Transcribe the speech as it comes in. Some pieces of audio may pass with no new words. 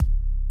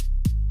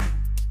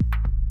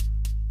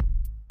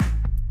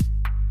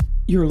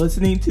You're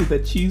listening to the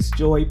Choose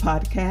Joy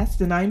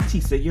podcast, and I'm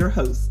Tisa, your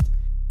host.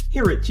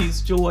 Here at Choose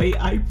Joy,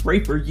 I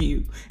pray for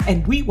you,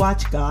 and we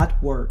watch God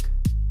work.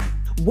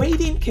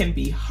 Waiting can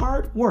be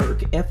hard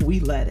work if we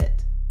let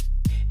it.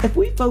 If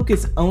we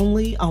focus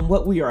only on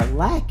what we are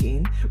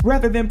lacking,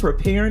 rather than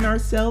preparing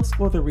ourselves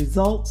for the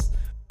results,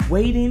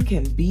 waiting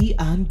can be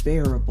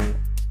unbearable.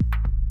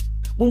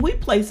 When we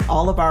place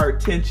all of our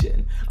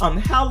attention on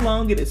how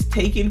long it is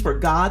taking for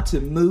God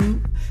to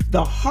move,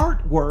 the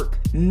hard work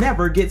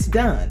never gets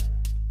done.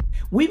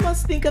 We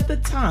must think of the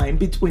time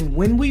between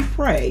when we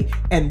pray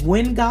and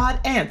when God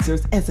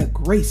answers as a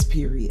grace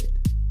period.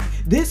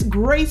 This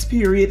grace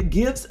period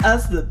gives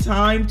us the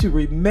time to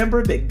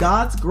remember that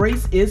God's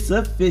grace is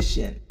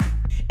sufficient.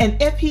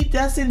 And if He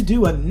doesn't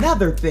do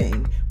another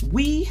thing,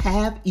 we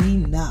have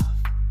enough.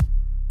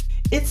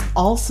 It's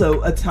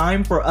also a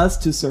time for us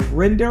to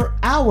surrender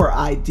our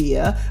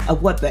idea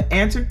of what the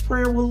answered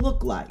prayer will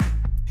look like,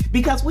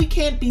 because we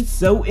can't be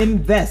so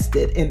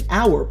invested in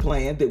our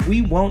plan that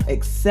we won't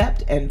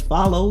accept and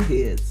follow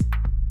His.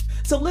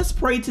 So let's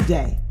pray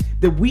today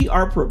that we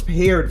are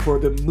prepared for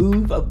the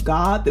move of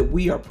God that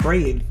we are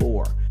praying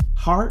for,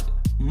 heart,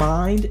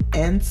 mind,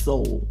 and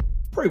soul.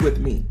 Pray with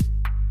me.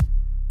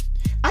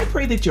 I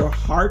pray that your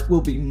heart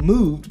will be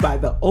moved by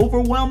the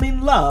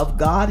overwhelming love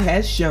God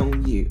has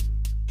shown you.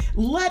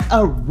 Let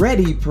a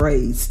ready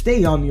praise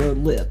stay on your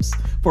lips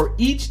for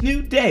each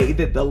new day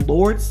that the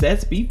Lord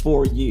sets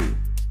before you.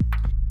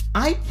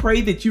 I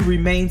pray that you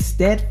remain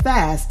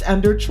steadfast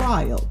under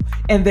trial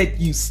and that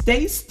you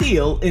stay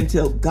still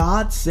until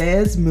God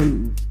says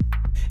move.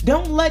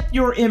 Don't let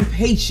your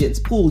impatience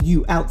pull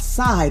you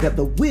outside of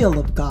the will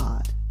of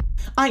God.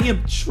 I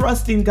am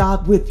trusting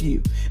God with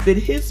you that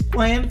His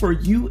plan for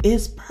you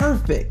is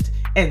perfect,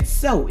 and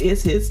so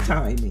is His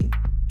timing.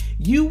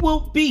 You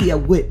will be a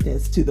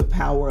witness to the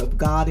power of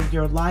God in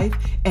your life,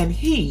 and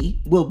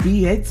He will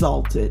be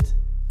exalted.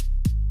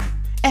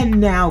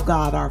 And now,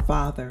 God our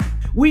Father,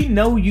 we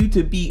know you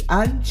to be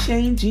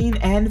unchanging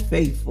and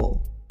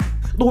faithful.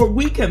 Lord,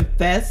 we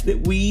confess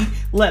that we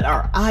let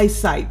our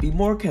eyesight be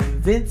more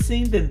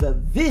convincing than the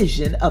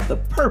vision of the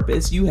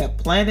purpose you have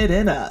planted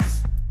in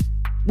us.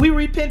 We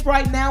repent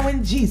right now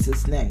in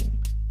Jesus' name.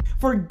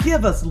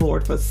 Forgive us,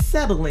 Lord, for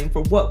settling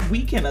for what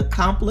we can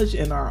accomplish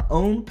in our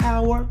own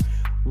power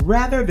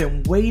rather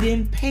than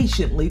waiting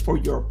patiently for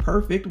your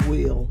perfect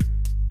will.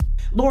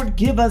 Lord,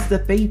 give us the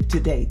faith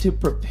today to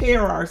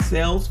prepare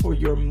ourselves for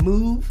your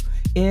move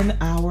in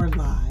our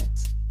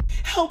lives.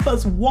 Help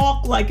us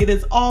walk like it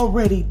is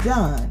already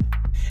done.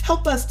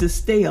 Help us to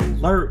stay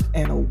alert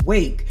and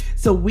awake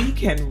so we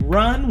can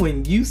run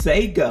when you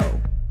say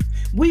go.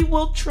 We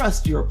will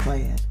trust your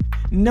plan,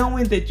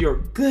 knowing that your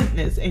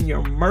goodness and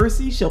your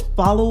mercy shall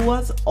follow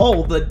us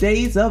all the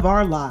days of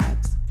our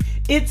lives.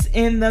 It's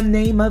in the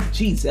name of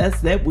Jesus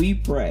that we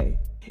pray.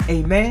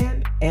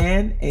 Amen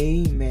and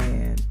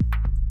amen.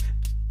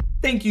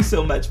 Thank you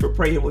so much for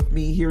praying with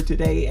me here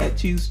today at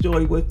Choose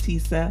Joy with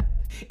Tisa.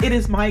 It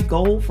is my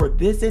goal for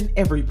this and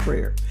every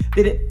prayer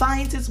that it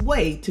finds its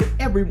way to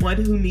everyone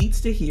who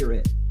needs to hear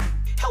it.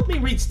 Help me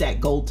reach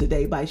that goal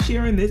today by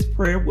sharing this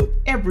prayer with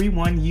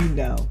everyone you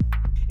know.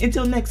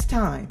 Until next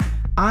time,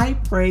 I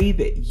pray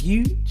that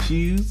you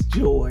choose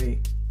joy.